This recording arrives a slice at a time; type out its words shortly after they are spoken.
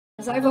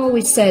As I've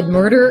always said,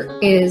 murder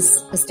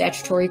is a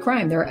statutory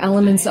crime. There are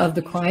elements of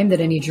the crime that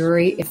any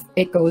jury, if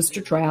it goes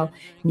to trial,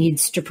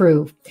 needs to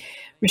prove.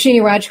 Roshini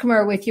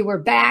Rajkumar with you. We're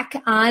back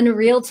on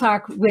Real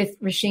Talk with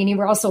Roshini.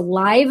 We're also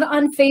live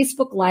on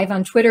Facebook, live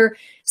on Twitter,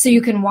 so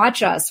you can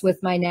watch us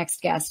with my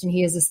next guest. And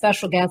he is a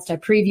special guest. I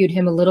previewed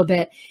him a little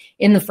bit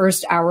in the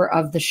first hour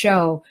of the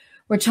show.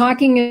 We're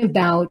talking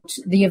about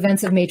the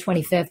events of May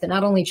 25th that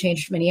not only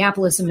changed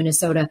Minneapolis and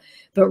Minnesota,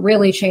 but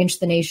really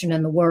changed the nation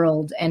and the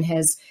world and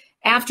has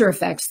after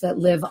effects that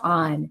live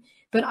on.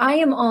 But I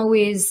am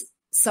always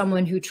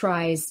someone who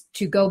tries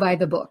to go by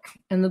the book,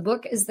 and the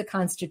book is the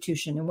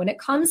Constitution. And when it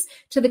comes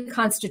to the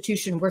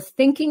Constitution, we're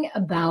thinking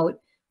about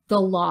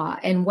the law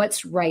and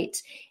what's right.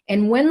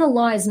 And when the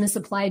law is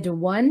misapplied to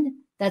one,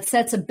 that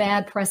sets a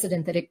bad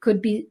precedent that it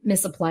could be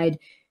misapplied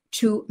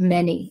to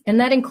many. And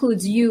that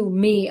includes you,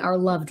 me, our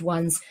loved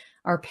ones,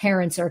 our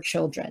parents, our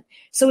children.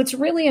 So it's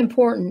really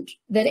important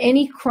that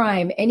any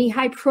crime, any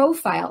high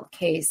profile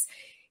case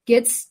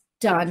gets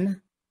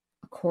done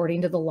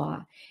according to the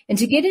law. And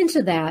to get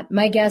into that,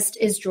 my guest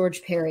is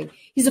George Parry.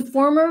 He's a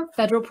former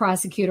federal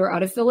prosecutor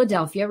out of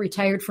Philadelphia,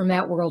 retired from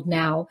that world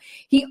now.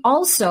 He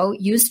also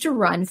used to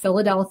run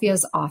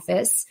Philadelphia's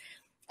office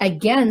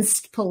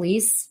against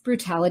police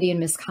brutality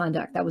and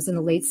misconduct. That was in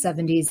the late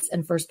 70s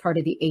and first part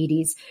of the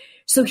 80s.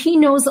 So he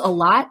knows a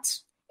lot.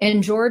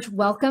 And George,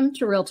 welcome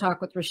to Real Talk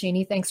with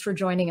Roshini. Thanks for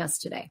joining us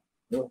today.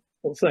 Well,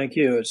 thank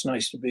you. It's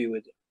nice to be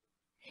with you.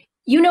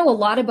 You know a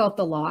lot about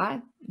the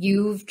law.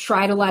 You've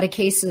tried a lot of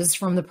cases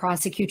from the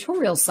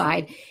prosecutorial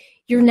side.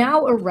 You're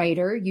now a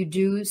writer. You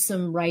do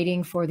some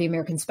writing for the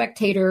American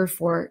Spectator,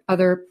 for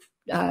other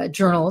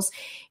journals.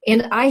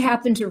 And I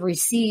happened to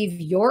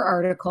receive your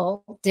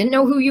article, didn't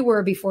know who you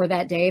were before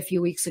that day a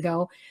few weeks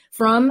ago,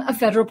 from a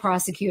federal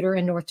prosecutor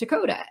in North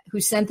Dakota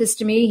who sent this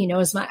to me. He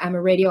knows I'm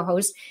a radio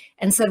host,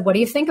 and said, "What do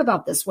you think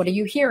about this? What are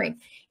you hearing?"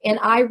 And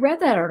I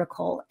read that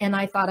article and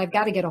I thought, I've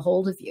got to get a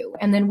hold of you.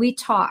 And then we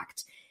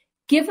talked.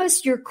 Give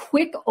us your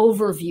quick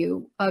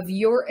overview of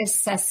your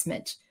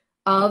assessment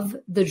of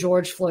the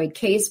George Floyd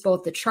case,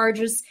 both the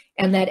charges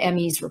and that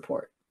ME's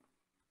report.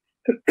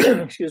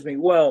 Excuse me.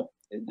 Well,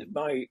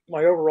 my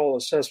overall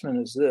assessment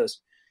is this.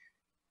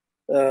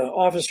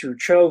 Officer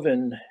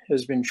Chauvin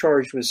has been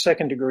charged with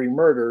second-degree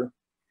murder,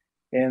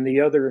 and the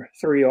other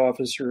three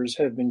officers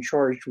have been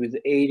charged with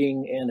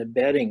aiding and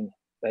abetting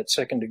that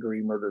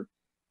second-degree murder,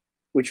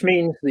 which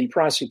means the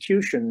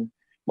prosecution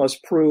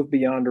must prove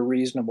beyond a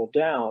reasonable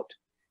doubt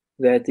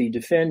that the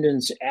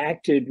defendants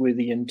acted with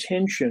the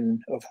intention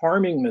of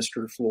harming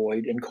Mr.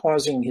 Floyd and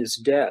causing his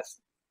death.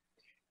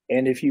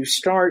 And if you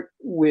start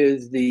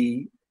with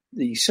the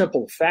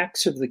simple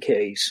facts of the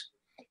case,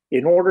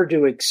 in order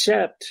to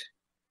accept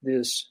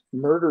this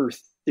murder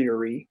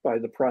theory by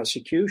the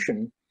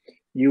prosecution,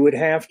 you would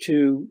have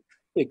to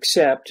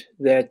accept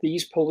that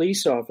these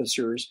police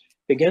officers,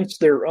 against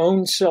their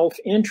own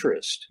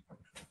self-interest,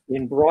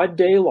 in broad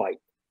daylight,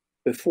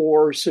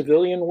 before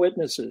civilian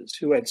witnesses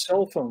who had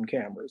cell phone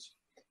cameras,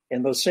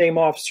 and those same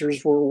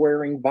officers were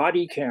wearing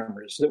body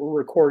cameras that were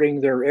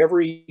recording their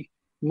every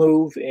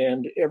move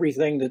and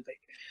everything that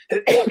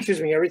they,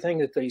 everything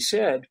that they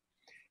said,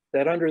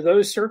 that under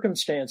those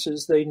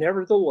circumstances, they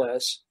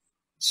nevertheless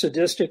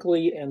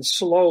sadistically and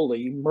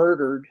slowly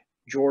murdered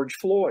George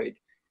Floyd.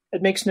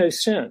 It makes no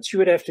sense. You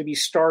would have to be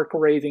stark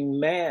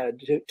raving mad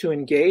to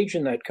engage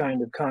in that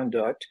kind of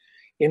conduct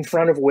in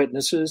front of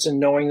witnesses and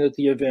knowing that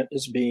the event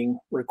is being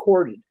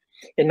recorded.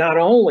 And not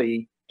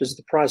only does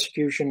the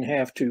prosecution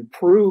have to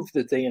prove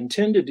that they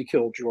intended to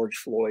kill George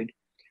Floyd,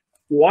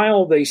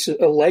 while they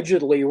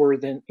allegedly were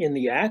then in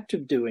the act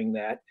of doing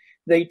that,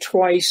 they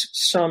twice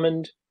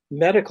summoned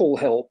medical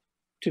help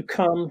to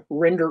come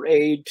render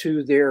aid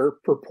to their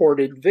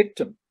purported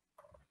victim.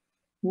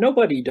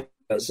 Nobody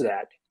does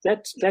that.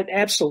 That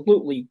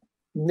absolutely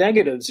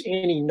negatives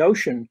any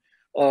notion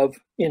of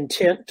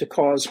intent to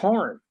cause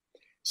harm.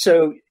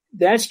 So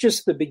that's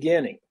just the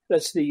beginning.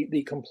 That's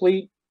the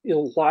complete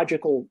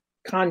illogical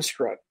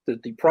construct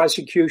that the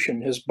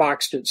prosecution has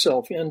boxed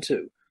itself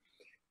into.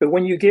 But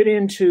when you get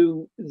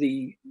into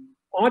the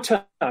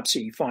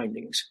autopsy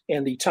findings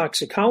and the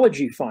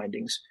toxicology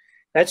findings,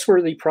 that's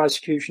where the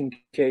prosecution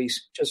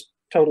case just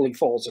totally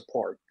falls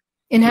apart.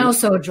 And how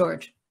so,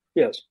 George?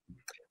 Yes.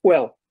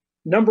 Well,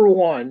 number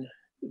one,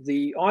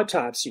 the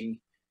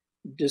autopsy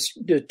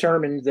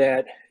determined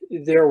that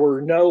there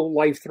were no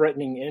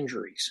life-threatening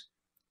injuries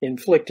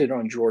inflicted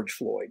on George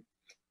Floyd.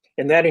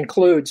 And that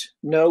includes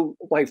no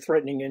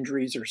life-threatening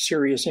injuries or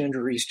serious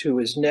injuries to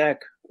his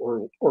neck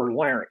or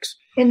larynx.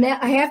 And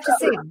that, I have to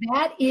say,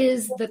 that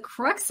is the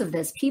crux of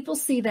this. People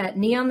see that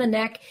knee on the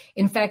neck.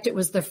 In fact, it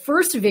was the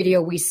first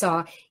video we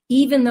saw,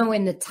 even though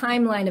in the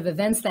timeline of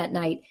events that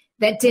night,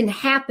 that didn't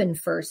happen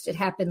first. It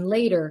happened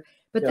later.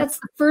 But that's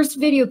the first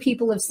video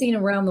people have seen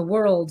around the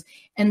world.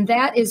 And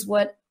that is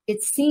what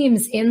it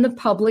seems in the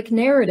public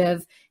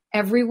narrative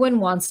everyone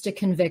wants to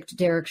convict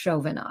Derek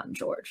Chauvin on,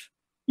 George.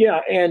 Yeah,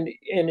 and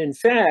in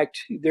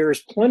fact,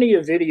 there's plenty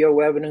of video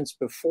evidence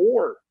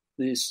before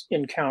this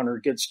encounter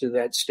gets to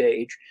that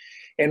stage.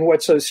 And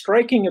what's so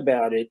striking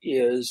about it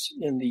is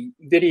in the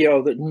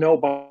video that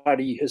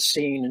nobody has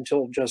seen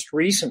until just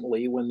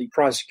recently, when the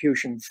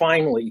prosecution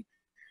finally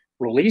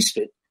released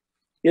it,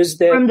 is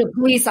that from the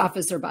police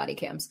officer body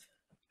cams.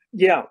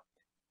 Yeah,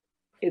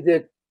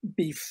 that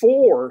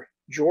before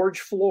George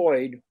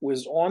Floyd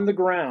was on the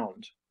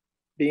ground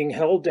being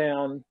held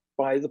down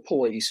by the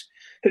police,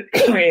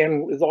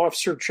 and with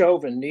Officer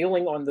Chauvin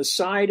kneeling on the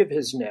side of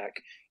his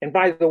neck. And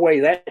by the way,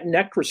 that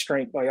neck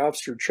restraint by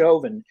Officer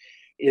Chauvin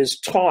is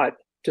taught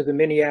to the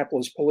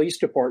Minneapolis Police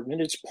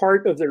Department. It's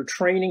part of their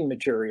training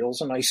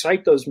materials, and I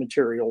cite those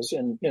materials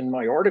in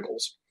my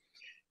articles.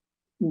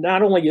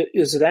 Not only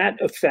is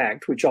that a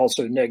fact, which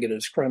also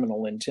negatives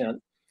criminal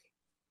intent,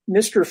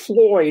 Mr.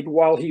 Floyd,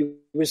 while he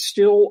was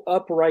still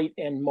upright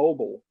and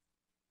mobile,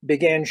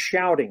 began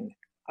shouting,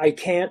 "I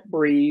can't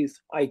breathe,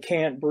 I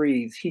can't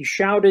breathe." He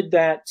shouted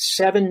that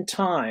 7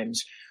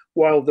 times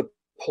while the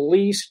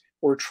police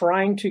were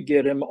trying to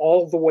get him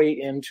all the way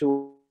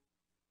into.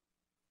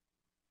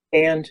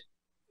 And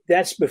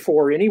that's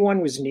before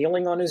anyone was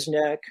kneeling on his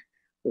neck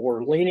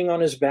or leaning on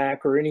his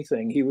back or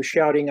anything. He was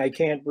shouting, "I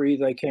can't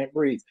breathe, I can't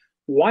breathe."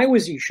 Why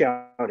was he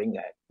shouting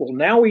that? Well,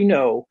 now we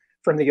know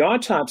from the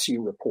autopsy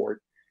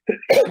report,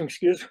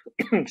 excuse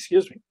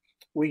me,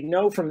 we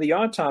know from the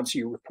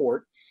autopsy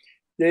report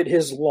that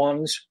his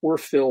lungs were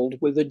filled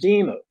with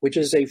edema, which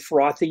is a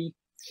frothy,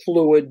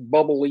 fluid,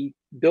 bubbly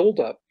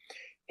buildup.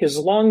 His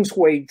lungs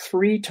weighed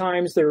 3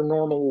 times their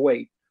normal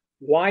weight.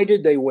 Why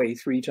did they weigh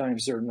 3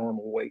 times their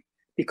normal weight?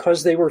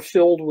 Because they were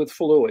filled with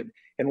fluid.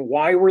 And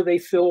why were they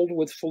filled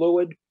with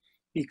fluid?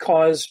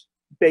 Because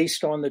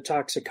based on the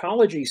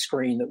toxicology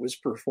screen that was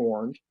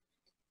performed,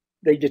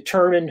 they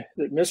determined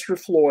that Mr.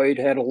 Floyd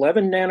had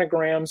 11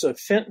 nanograms of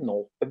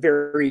fentanyl, a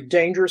very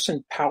dangerous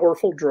and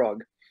powerful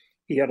drug.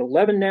 He had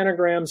 11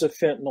 nanograms of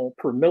fentanyl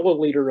per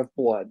milliliter of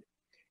blood.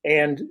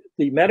 And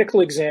the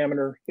medical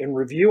examiner, in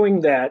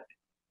reviewing that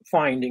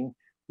finding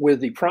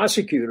with the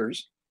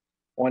prosecutors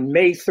on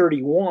May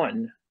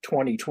 31,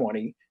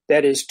 2020,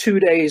 that is 2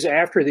 days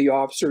after the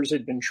officers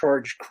had been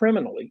charged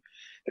criminally.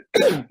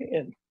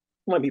 And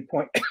let me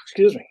point,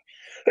 excuse me,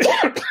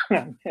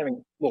 I'm having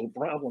a little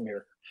problem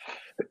here.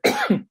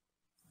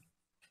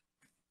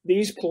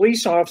 These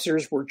police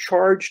officers were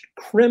charged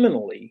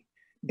criminally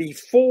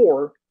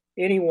before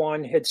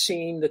anyone had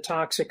seen the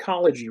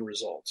toxicology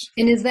results.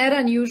 And is that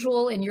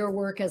unusual in your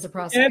work as a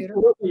prosecutor?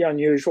 Absolutely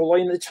unusual.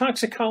 And the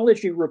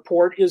toxicology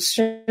report is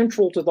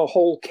central to the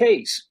whole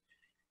case.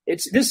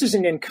 This is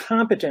an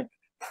incompetent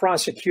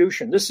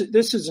prosecution. This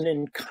is an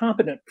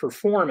incompetent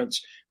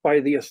performance by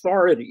the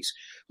authorities.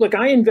 Look,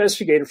 I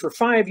investigated for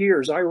 5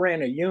 years. I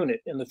ran a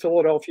unit in the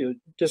Philadelphia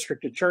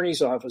District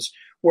Attorney's Office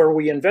where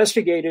we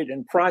investigated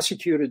and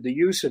prosecuted the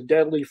use of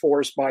deadly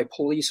force by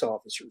police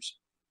officers.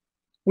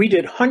 We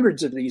did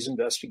hundreds of these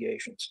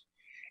investigations.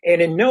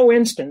 And in no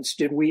instance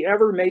did we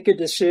ever make a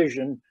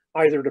decision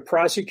either to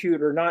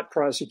prosecute or not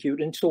prosecute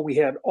until we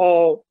had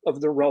all of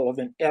the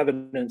relevant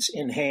evidence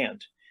in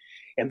hand.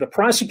 And the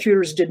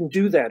prosecutors didn't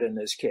do that in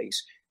this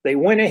case. They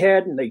went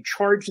ahead and they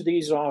charged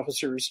these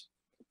officers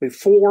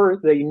before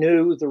they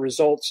knew the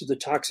results of the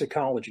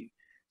toxicology.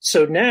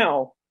 So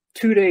now,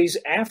 2 days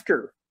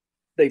after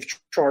they've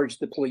charged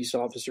the police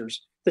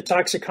officers, the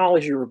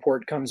toxicology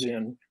report comes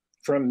in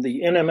from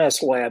the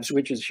NMS labs,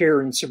 which is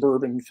here in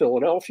suburban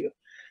Philadelphia.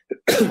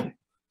 And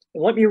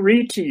let me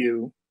read to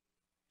you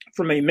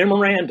from a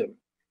memorandum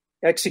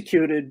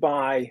executed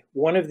by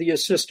one of the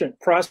assistant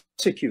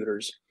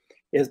prosecutors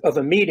of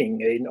a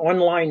meeting, an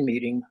online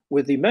meeting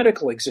with the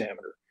medical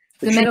examiner.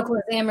 The medical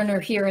examiner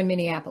here in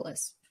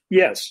Minneapolis.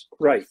 Yes,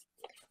 right.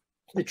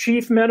 The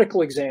chief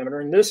medical examiner,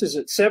 and this is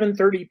at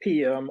 7:30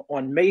 p.m.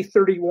 on May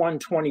 31,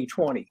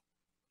 2020.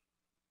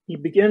 He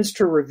begins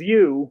to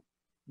review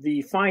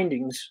the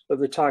findings of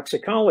the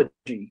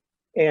toxicology,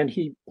 and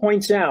he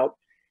points out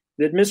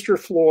that Mr.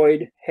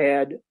 Floyd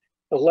had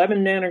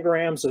 11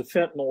 nanograms of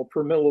fentanyl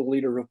per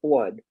milliliter of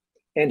blood.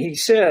 And he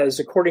says,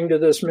 according to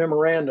this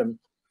memorandum,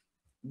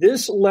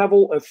 this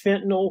level of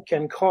fentanyl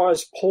can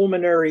cause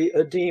pulmonary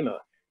edema.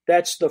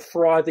 That's the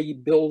frothy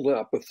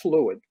buildup of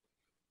fluid.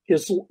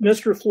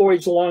 Mr.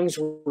 Floyd's lungs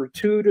were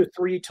 2 to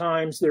 3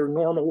 times their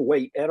normal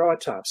weight at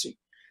autopsy.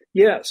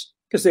 Yes,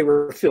 because they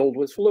were filled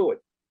with fluid.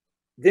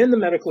 Then the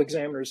medical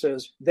examiner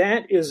says,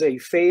 that is a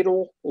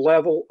fatal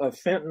level of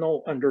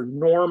fentanyl under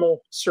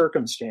normal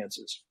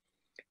circumstances.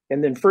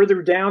 And then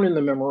further down in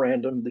the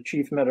memorandum, the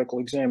chief medical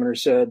examiner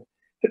said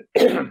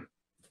that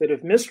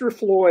if Mr.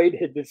 Floyd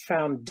had been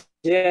found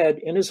dead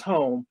in his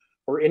home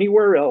or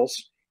anywhere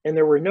else, and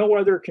there were no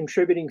other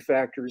contributing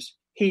factors,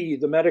 he,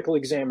 the medical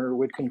examiner,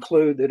 would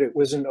conclude that it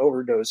was an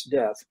overdose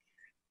death.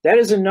 That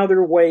is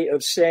another way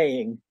of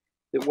saying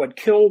that what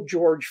killed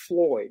George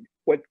Floyd,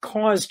 what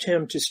caused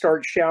him to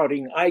start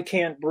shouting, I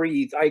can't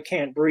breathe,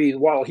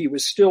 while he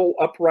was still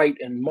upright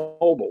and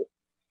mobile,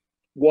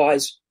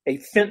 was a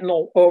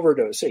fentanyl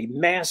overdose, a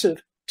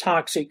massive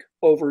toxic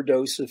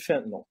overdose of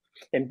fentanyl.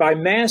 And by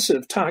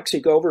massive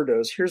toxic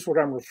overdose, here's what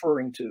I'm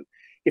referring to.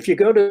 If you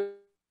go to,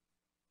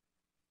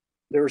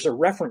 there's a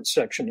reference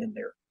section in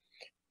there,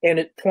 and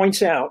it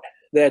points out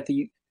that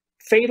the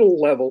fatal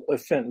level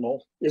of fentanyl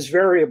is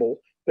variable,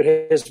 but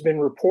has been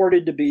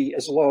reported to be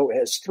as low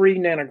as 3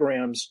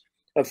 nanograms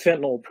of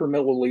fentanyl per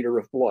milliliter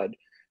of blood.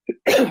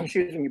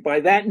 Excuse me. By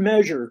that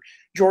measure,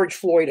 George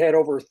Floyd had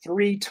over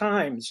 3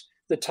 times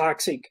the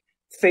toxic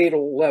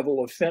fatal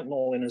level of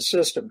fentanyl in his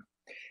system.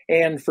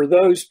 And for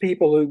those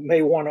people who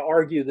may want to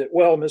argue that,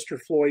 well, Mr.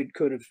 Floyd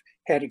could have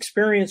had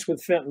experience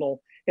with fentanyl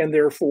and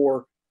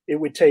therefore it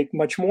would take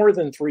much more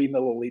than 3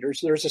 milliliters.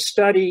 There's a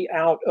study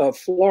out of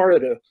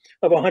Florida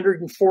of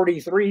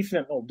 143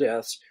 fentanyl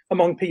deaths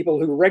among people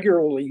who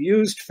regularly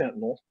used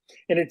fentanyl,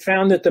 and it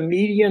found that the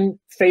median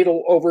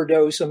fatal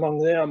overdose among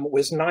them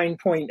was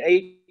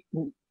 9.8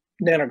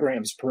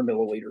 nanograms per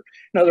milliliter.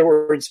 In other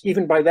words,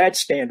 even by that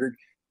standard,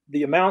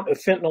 the amount of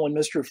fentanyl in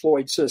Mr.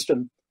 Floyd's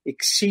system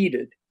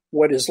exceeded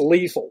what is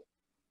lethal.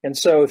 And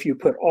so if you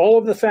put all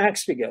of the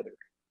facts together,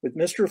 with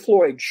Mr.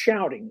 Floyd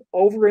shouting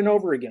over and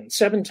over again,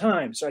 7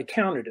 times, I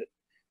counted it.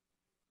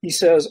 He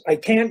says, I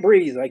can't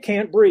breathe, I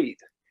can't breathe.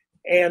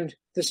 And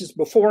this is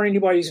before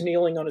anybody's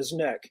kneeling on his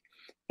neck.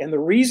 And the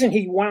reason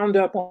he wound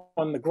up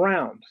on the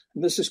ground,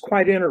 and this is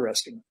quite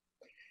interesting,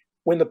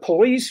 when the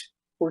police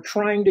were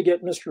trying to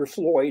get Mr.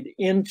 Floyd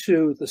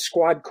into the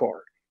squad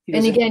car.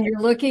 And again,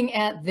 you're looking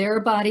at their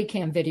body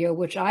cam video,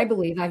 which I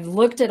believe, I've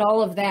looked at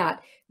all of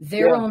that,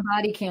 their own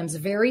body cams,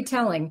 very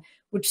telling,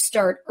 which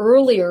start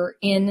earlier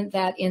in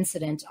that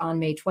incident on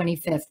May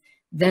 25th.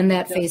 Then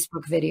that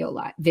Facebook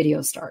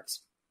video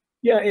starts.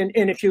 Yeah,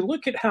 and if you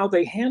look at how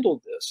they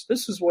handled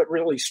this is what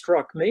really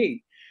struck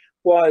me,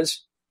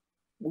 was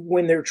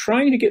when they're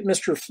trying to get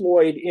Mr.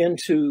 Floyd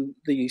into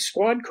the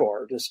squad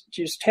car,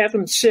 just have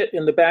him sit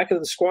in the back of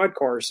the squad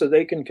car so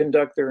they can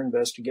conduct their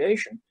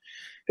investigation.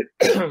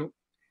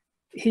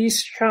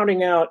 He's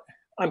shouting out,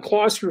 I'm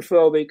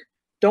claustrophobic,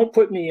 don't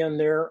put me in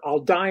there, I'll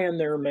die in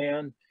there,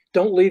 man.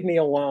 Don't leave me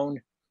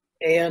alone.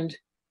 And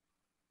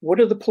what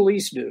do the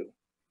police do?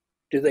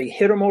 Do they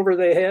hit him over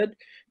the head?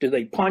 Do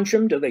they punch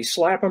him? Do they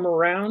slap him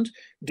around?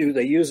 Do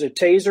they use a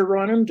taser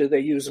on him? Do they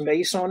use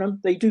mace on him?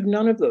 They do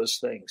none of those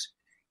things.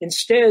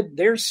 Instead,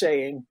 they're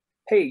saying,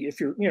 hey, if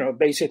you're,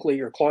 basically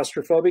you're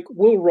claustrophobic,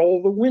 we'll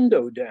roll the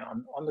window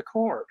down on the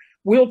car.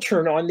 We'll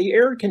turn on the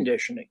air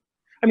conditioning.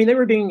 I mean, they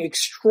were being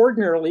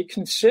extraordinarily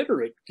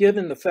considerate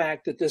given the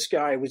fact that this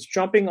guy was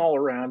jumping all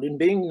around and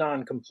being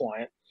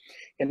non-compliant.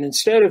 And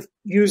instead of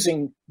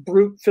using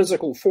brute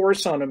physical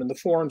force on him in the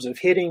forms of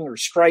hitting or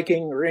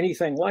striking or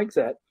anything like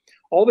that,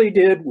 all they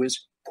did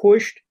was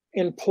pushed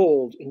and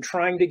pulled in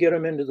trying to get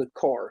him into the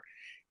car.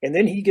 And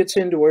then he gets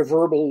into a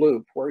verbal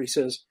loop where he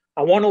says,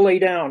 I want to lay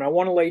down. I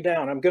want to lay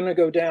down. I'm going to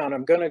go down.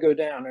 I'm going to go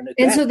down.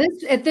 And so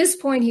at this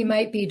point, he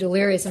might be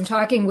delirious. I'm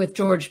talking with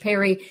George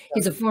Parry.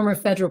 He's a former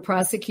federal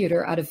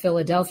prosecutor out of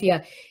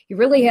Philadelphia. He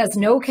really has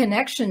no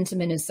connection to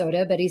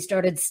Minnesota, but he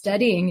started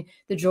studying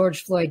the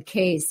George Floyd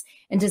case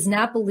and does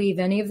not believe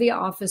any of the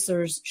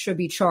officers should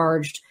be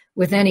charged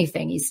with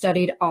anything. He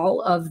studied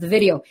all of the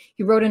video.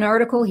 He wrote an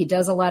article. He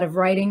does a lot of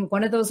writing.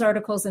 One of those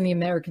articles in the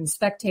American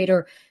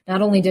Spectator,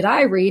 not only did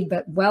I read,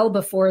 but well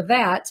before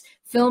that,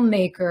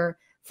 filmmaker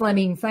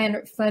Fleming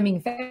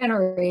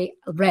Fannery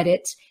read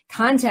it,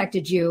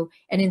 contacted you,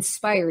 and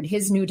inspired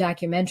his new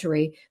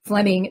documentary.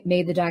 Fleming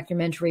made the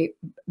documentary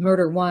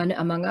Murder One,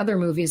 among other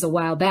movies, a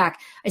while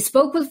back. I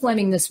spoke with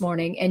Fleming this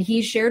morning, and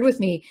he shared with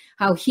me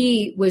how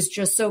he was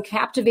just so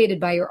captivated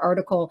by your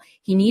article,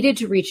 he needed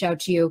to reach out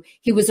to you.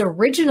 He was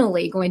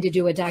originally going to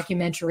do a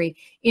documentary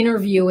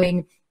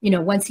interviewing,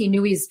 once he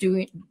knew he's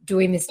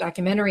doing this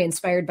documentary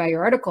inspired by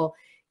your article,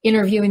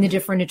 interviewing the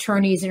different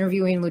attorneys,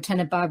 interviewing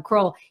Lieutenant Bob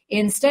Kroll.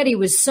 Instead, he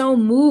was so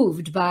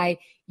moved by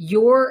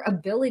your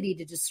ability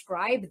to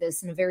describe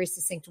this in a very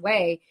succinct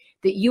way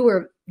that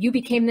you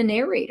became the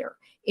narrator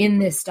in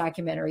this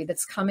documentary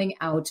that's coming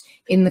out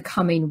in the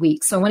coming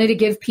weeks. So I wanted to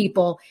give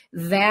people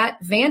that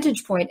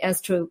vantage point as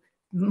to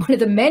one of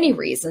the many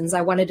reasons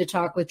I wanted to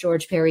talk with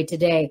George Parry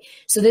today.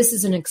 So this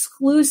is an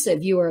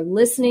exclusive. You are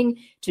listening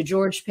to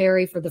George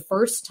Parry for the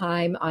first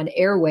time on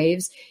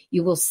airwaves.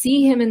 You will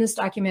see him in this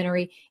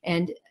documentary,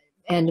 and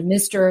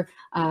Mr.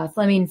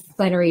 Fleming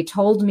Flannery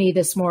told me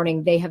this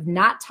morning they have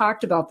not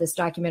talked about this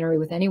documentary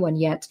with anyone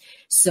yet.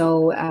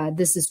 So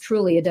this is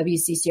truly a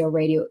WCCO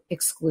radio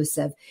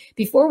exclusive.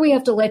 Before we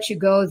have to let you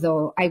go,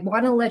 though, I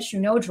want to let you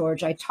know,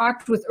 George, I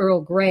talked with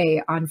Earl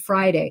Gray on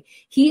Friday.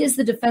 He is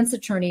the defense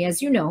attorney,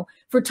 as you know,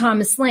 for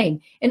Thomas Lane.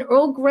 And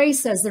Earl Gray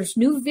says there's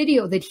new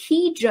video that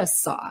he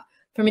just saw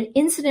from an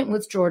incident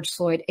with George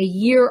Floyd a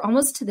year,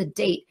 almost to the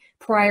date,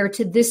 prior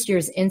to this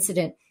year's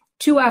incident.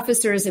 2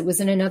 officers, it was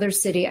in another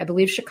city, I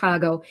believe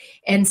Chicago,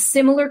 and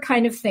similar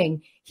kind of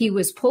thing. He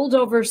was pulled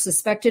over,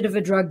 suspected of a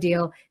drug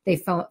deal. They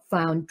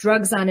found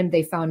drugs on him.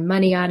 They found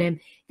money on him.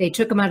 They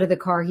took him out of the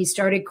car. He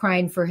started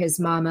crying for his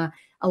mama.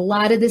 A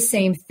lot of the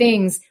same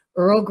things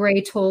Earl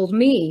Gray told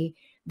me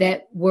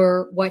that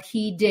were what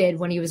he did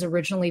when he was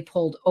originally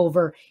pulled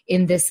over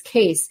in this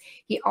case.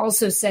 He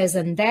also says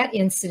in that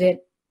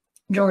incident,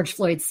 George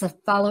Floyd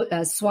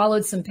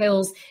swallowed some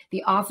pills.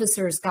 The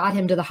officers got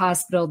him to the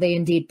hospital. They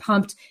indeed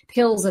pumped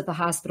pills at the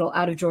hospital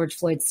out of George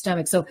Floyd's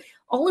stomach. So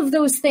all of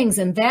those things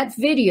in that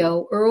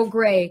video, Earl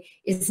Grey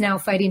is now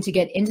fighting to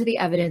get into the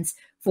evidence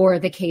for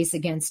the case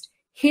against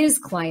his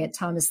client,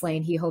 Thomas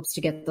Lane. He hopes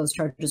to get those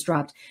charges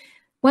dropped.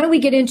 Why don't we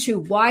get into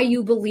why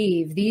you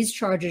believe these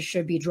charges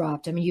should be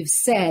dropped? I mean, you've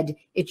said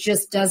it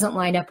just doesn't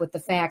line up with the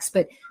facts,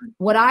 but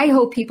what I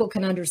hope people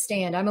can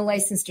understand, I'm a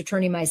licensed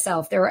attorney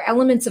myself, there are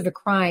elements of a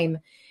crime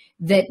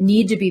that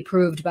need to be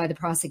proved by the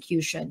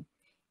prosecution.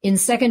 In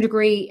second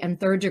degree and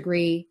third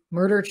degree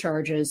murder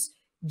charges,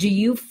 do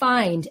you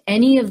find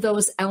any of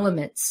those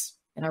elements,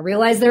 and I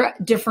realize they're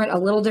different, a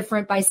little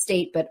different by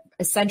state, but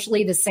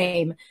essentially the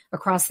same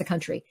across the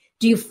country,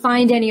 do you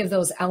find any of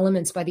those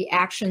elements by the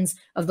actions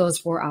of those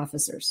four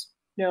officers?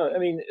 No, I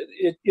mean,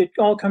 it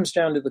all comes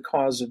down to the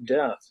cause of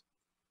death.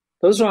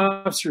 Those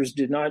officers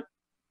did not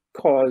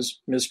cause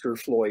Mr.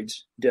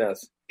 Floyd's death,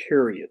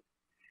 period.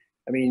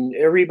 I mean,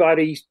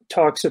 everybody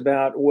talks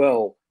about,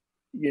 well,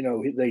 you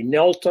know, they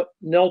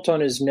knelt on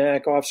his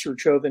neck. Officer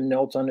Chauvin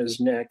knelt on his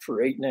neck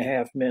for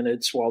 8.5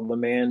 minutes while the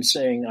man's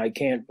saying, "I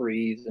can't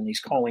breathe," and he's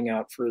calling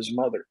out for his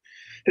mother.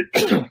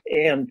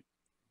 and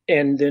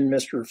then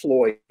Mr.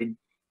 Floyd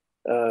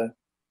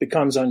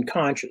becomes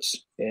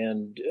unconscious,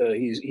 and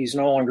he's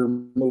no longer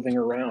moving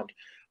around.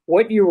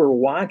 What you were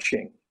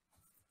watching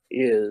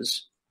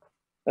is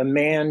a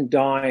man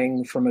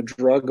dying from a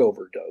drug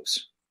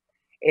overdose.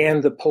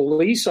 And the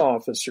police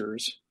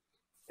officers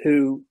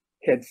who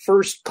had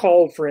first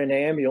called for an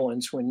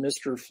ambulance when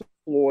Mr.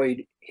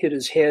 Floyd hit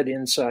his head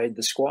inside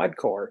the squad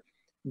car,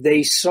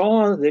 they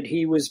saw that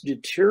he was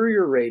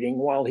deteriorating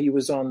while he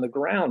was on the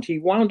ground. He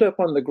wound up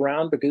on the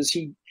ground because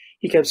he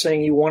kept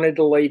saying he wanted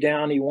to lay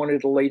down.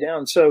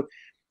 So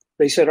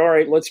they said, all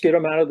right, let's get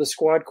him out of the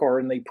squad car.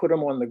 And they put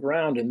him on the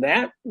ground. And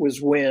that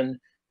was when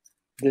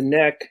the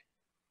neck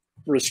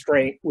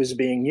restraint was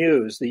being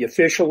used. The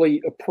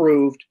officially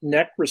approved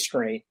neck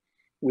restraint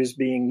was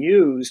being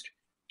used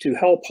to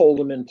help hold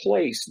him in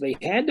place. They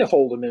had to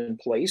hold him in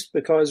place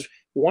because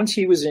once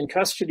he was in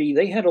custody,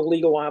 they had a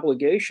legal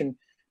obligation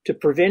to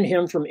prevent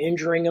him from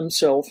injuring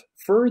himself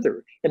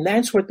further. And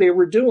that's what they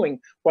were doing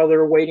while they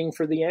were waiting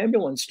for the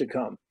ambulance to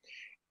come.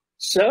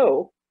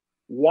 So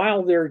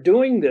while they're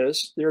doing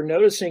this, they're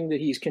noticing that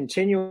he's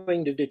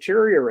continuing to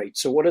deteriorate.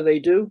 So what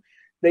do?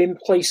 They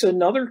place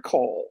another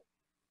call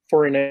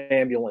for an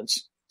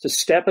ambulance to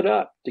step it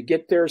up, to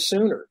get there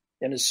sooner.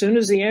 And as soon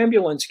as the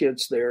ambulance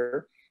gets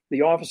there,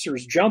 the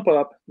officers jump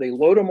up, they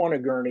load him on a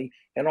gurney,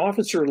 and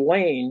Officer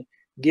Lane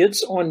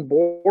gets on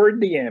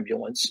board the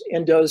ambulance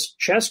and does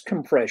chest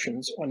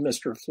compressions on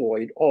Mr.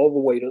 Floyd all the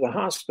way to the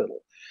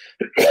hospital.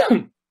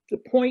 The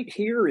point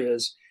here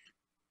is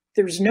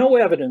there's no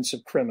evidence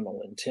of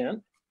criminal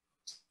intent.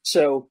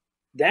 So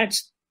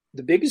that's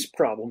the biggest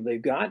problem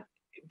they've got.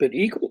 But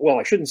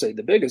I shouldn't say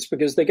the biggest,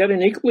 because they got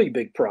an equally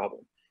big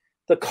problem.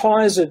 The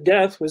cause of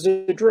death was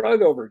a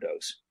drug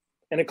overdose.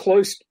 And a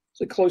close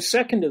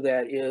second to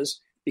that is,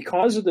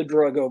 because of the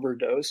drug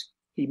overdose,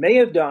 he may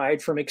have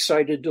died from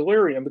excited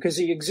delirium because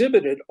he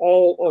exhibited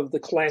all of the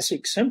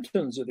classic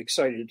symptoms of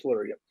excited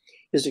delirium,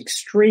 his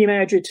extreme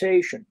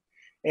agitation.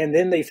 And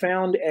then they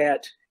found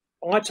at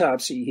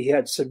autopsy, he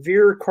had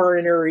severe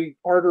coronary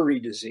artery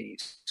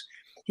disease.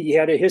 He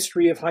had a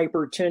history of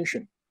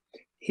hypertension.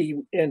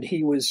 He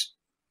was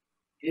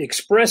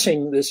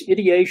expressing this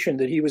ideation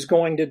that he was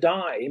going to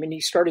die. I mean,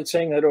 he started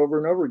saying that over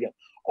and over again.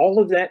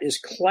 All of that is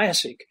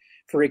classic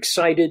for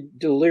excited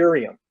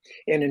delirium.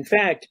 And in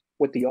fact,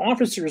 what the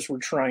officers were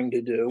trying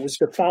to do was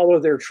to follow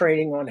their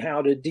training on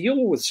how to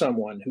deal with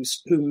someone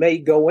who may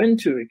go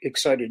into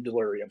excited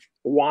delirium.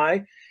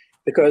 Why?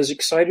 Because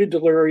excited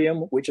delirium,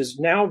 which is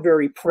now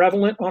very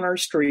prevalent on our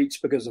streets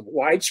because of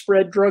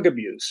widespread drug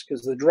abuse,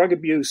 because the drug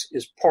abuse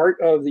is part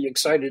of the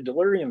excited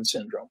delirium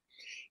syndrome,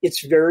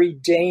 it's very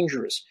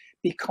dangerous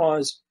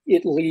because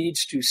it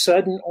leads to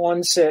sudden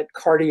onset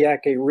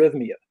cardiac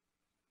arrhythmia.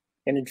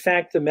 And in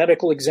fact, the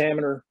medical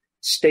examiner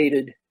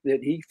stated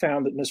that he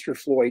found that Mr.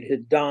 Floyd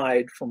had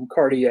died from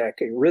cardiac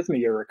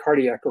arrhythmia or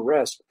cardiac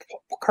arrest,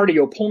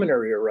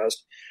 cardiopulmonary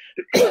arrest.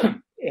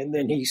 And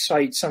then he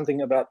cites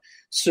something about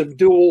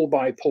subdual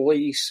by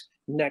police,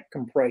 neck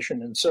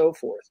compression, and so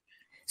forth.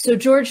 So,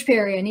 George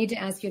Parry, I need to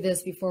ask you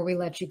this before we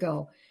let you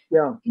go.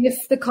 Yeah.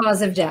 If the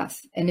cause of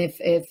death, and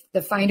if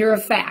the finder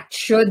of fact,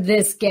 should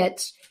this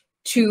get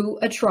to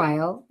a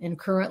trial, and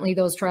currently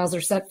those trials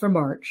are set for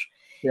March,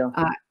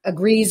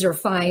 agrees or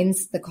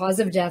finds the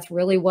cause of death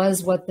really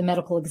was what the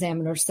medical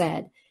examiner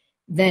said,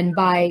 then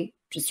by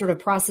just sort of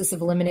process of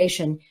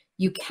elimination,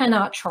 you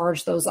cannot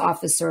charge those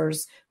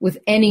officers with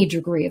any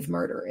degree of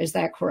murder. Is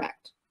that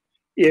correct?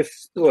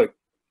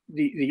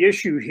 The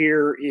issue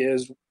here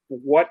is,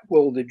 what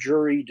will the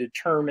jury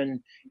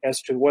determine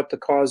as to what the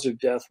cause of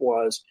death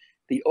was?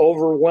 The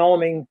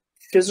overwhelming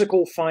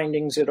physical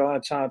findings at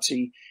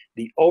autopsy,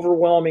 the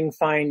overwhelming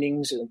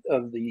findings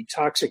of the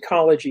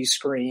toxicology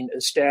screen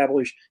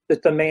established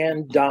that the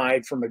man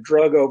died from a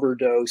drug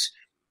overdose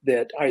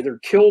that either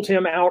killed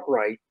him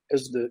outright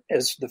as the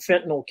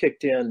fentanyl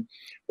kicked in,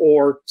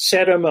 or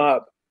set him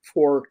up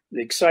for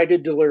the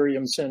excited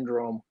delirium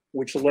syndrome,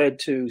 which led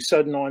to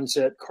sudden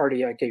onset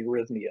cardiac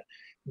arrhythmia.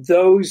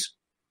 Those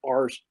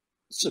are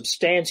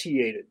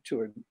substantiated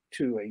to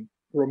a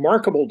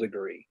remarkable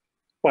degree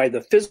by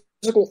the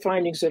physical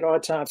findings at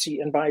autopsy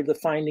and by the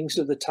findings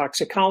of the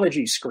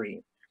toxicology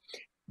screen.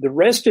 The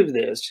rest of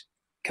this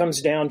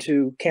comes down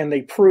to, can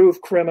they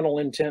prove criminal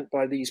intent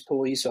by these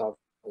police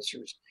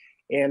officers?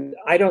 And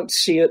I don't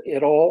see it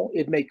at all.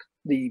 It makes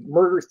the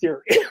murder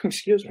theory,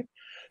 excuse me,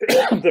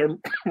 their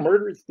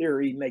murder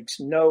theory makes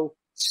no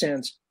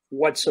sense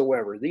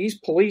whatsoever. These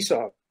police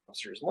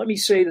officers, let me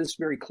say this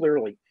very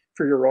clearly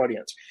for your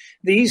audience,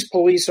 these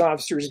police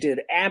officers did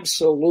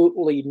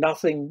absolutely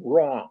nothing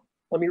wrong.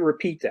 Let me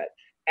repeat that.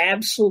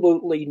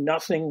 Absolutely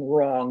nothing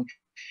wrong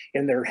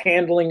in their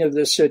handling of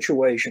this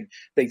situation.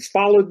 They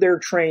followed their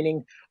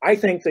training. I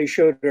think they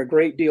showed a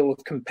great deal of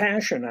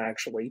compassion,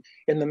 actually,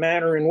 in the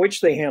manner in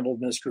which they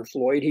handled Mr.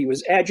 Floyd. He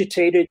was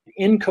agitated,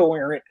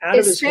 incoherent, out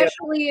of his head.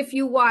 Especially if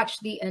you watch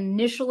the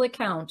initial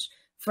account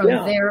from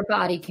their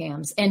body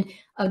cams. And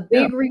a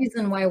big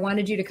reason why I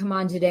wanted you to come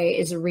on today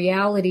is a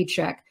reality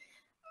check.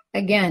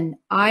 Again,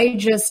 I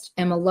just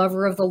am a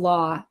lover of the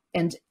law,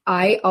 and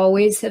I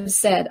always have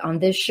said on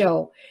this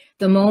show,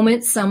 the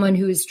moment someone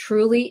who is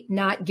truly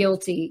not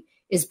guilty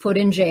is put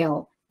in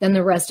jail, then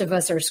the rest of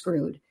us are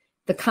screwed.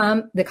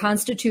 The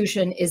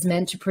Constitution is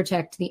meant to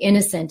protect the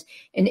innocent.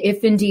 And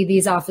if indeed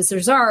these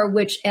officers are,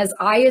 which as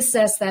I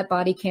assess that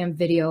body cam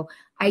video,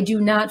 I do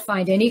not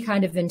find any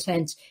kind of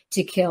intent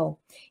to kill.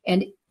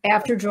 And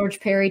after George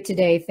Parry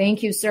today,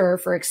 thank you, sir,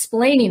 for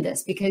explaining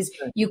this, because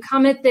you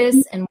come at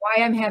this, and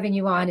why I'm having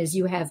you on is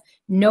you have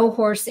no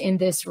horse in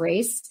this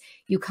race.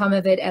 You come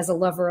of it as a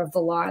lover of the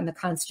law and the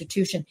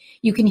Constitution.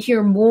 You can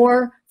hear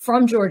more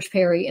from George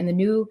Parry in the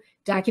new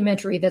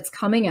documentary that's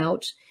coming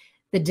out,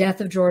 The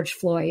Death of George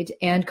Floyd.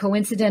 And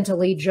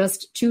coincidentally,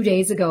 just 2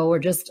 days ago, or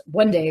just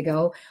 1 day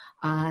ago,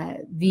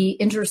 the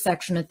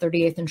intersection at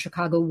 38th in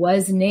Chicago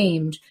was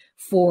named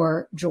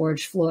for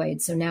George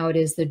Floyd. So now it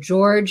is the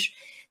George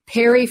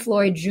Parry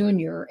Floyd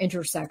Jr.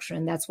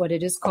 intersection. That's what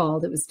it is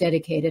called. It was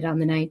dedicated on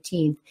the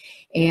 19th.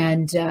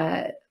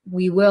 And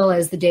we will,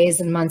 as the days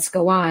and months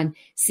go on,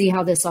 see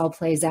how this all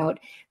plays out.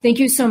 Thank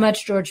you so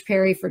much, George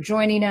Parry, for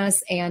joining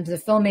us. And the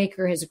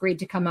filmmaker has agreed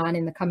to come on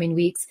in the coming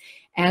weeks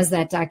as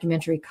that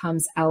documentary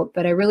comes out.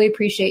 But I really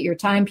appreciate your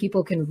time.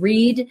 People can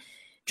read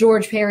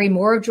George Parry,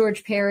 more of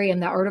George Parry,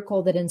 and the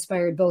article that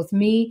inspired both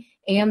me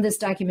and this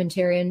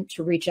documentarian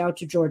to reach out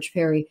to George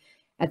Parry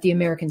at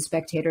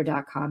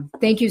theamericanspectator.com.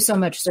 Thank you so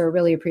much, sir.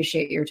 Really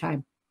appreciate your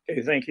time.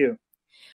 Okay, thank you.